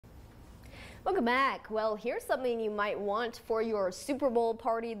Welcome back. Well, here's something you might want for your Super Bowl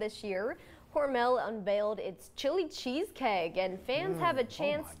party this year. Hormel unveiled its chili cheese keg, and fans have a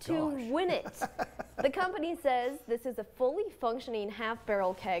chance to win it. The company says this is a fully functioning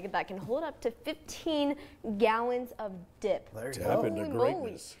half-barrel keg that can hold up to 15 gallons of dip. There you Holy go.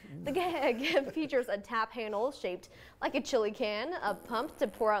 moly. The keg features a tap handle shaped like a chili can, a pump to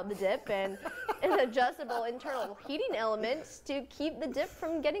pour out the dip, and an adjustable internal heating element to keep the dip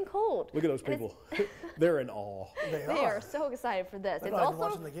from getting cold. Look at those people. They're in awe. They are so excited for this. It's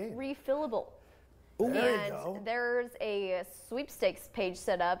also refillable. Ooh, and there's a sweepstakes page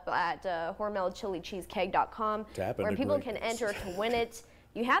set up at HormelChiliCheeseKeg.com where people can enter to win it.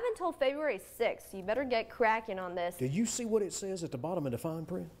 You have until February 6th. You better get cracking on this. Did you see what it says at the bottom of the fine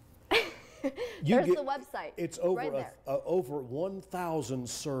print? There's the website. It's over right over 1,000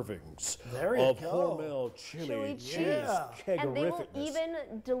 servings of Hormel chili cheese. And they will even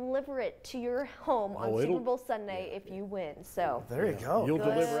deliver it to your home on Super Bowl Sunday if you win. So there you go. You'll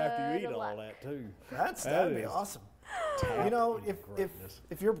deliver after you eat all that too. That'd be awesome. You know,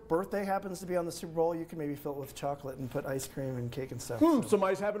 if your birthday happens to be on the Super Bowl, you can maybe fill it with chocolate and put ice cream and cake and stuff.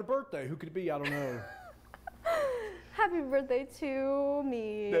 Somebody's having a birthday. Who could it be? I don't know. Happy birthday to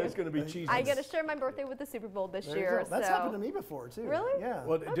me. That's going to be cheesy. I get to share my birthday with the Super Bowl this year. That's happened to me before, too. Really? Yeah.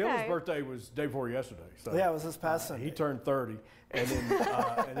 Well, Dylan's birthday was day before yesterday. So, yeah, it was this past Sunday. He turned 30. And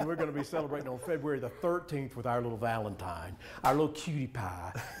then we're going to be celebrating on February the 13th with our little Valentine, our little cutie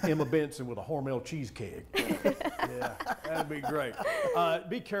pie, Emma Benson with a Hormel cheese keg. Yeah, that'd be great.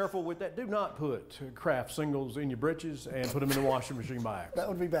 Be careful with that. Do not put Kraft singles in your britches and put them in the washing machine by accident. That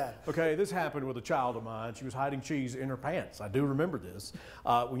would be bad. Okay, this happened with a child of mine. She was hiding cheese in her pants. I do remember this.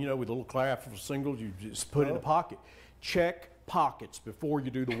 You know, with a little Kraft singles, you just put it in the pocket. Check pockets before you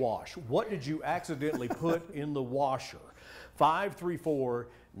do the wash. What did you accidentally put in the washer?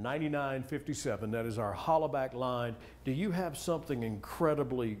 534-9957. That is our hollaback line. Do you have something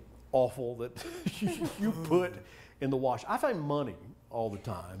incredibly awful that you put in the wash? I find money all the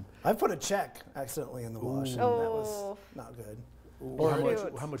time. I put a check accidentally in the wash, and that was not good.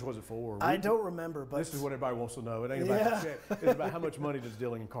 How much was it for? I don't remember, but this is what everybody wants to know. It ain't about the check. It's about how much money does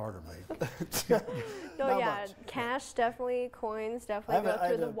Dylan and Carter make. Much. Cash definitely, coins definitely go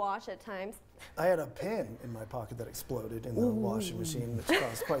through the wash at times. I had a pen in my pocket that exploded in the washing machine, which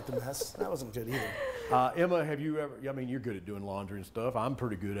caused quite the mess. That wasn't good either. Emma, have you ever, I mean, you're good at doing laundry and stuff. I'm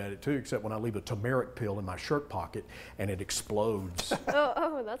pretty good at it too, except when I leave a turmeric pill in my shirt pocket and it explodes.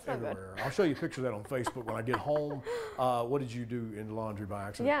 Oh, that's not everywhere. Good. I'll show you a picture of that on Facebook when I get home. What did you do in the laundry by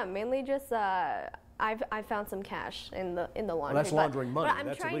accident? Yeah, mainly just, I found some cash in the laundry. Well, that's laundering money.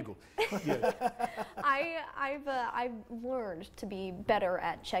 That's illegal. Yeah. I've learned to be better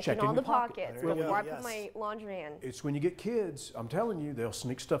at checking all the pockets before I put my laundry in. It's when you get kids, I'm telling you, they'll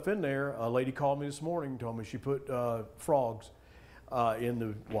sneak stuff in there. A lady called me this morning, told me she put frogs in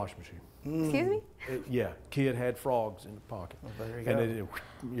the washing machine. Excuse me? Yeah, kid had frogs in the pocket. Well, there you go.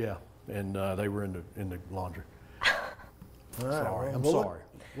 And they were in the laundry. Sorry, I'm sorry.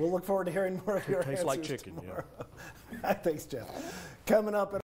 We'll look forward to hearing more of your answers. Tastes like chicken. Tomorrow. Yeah. Thanks, Jeff. Coming up.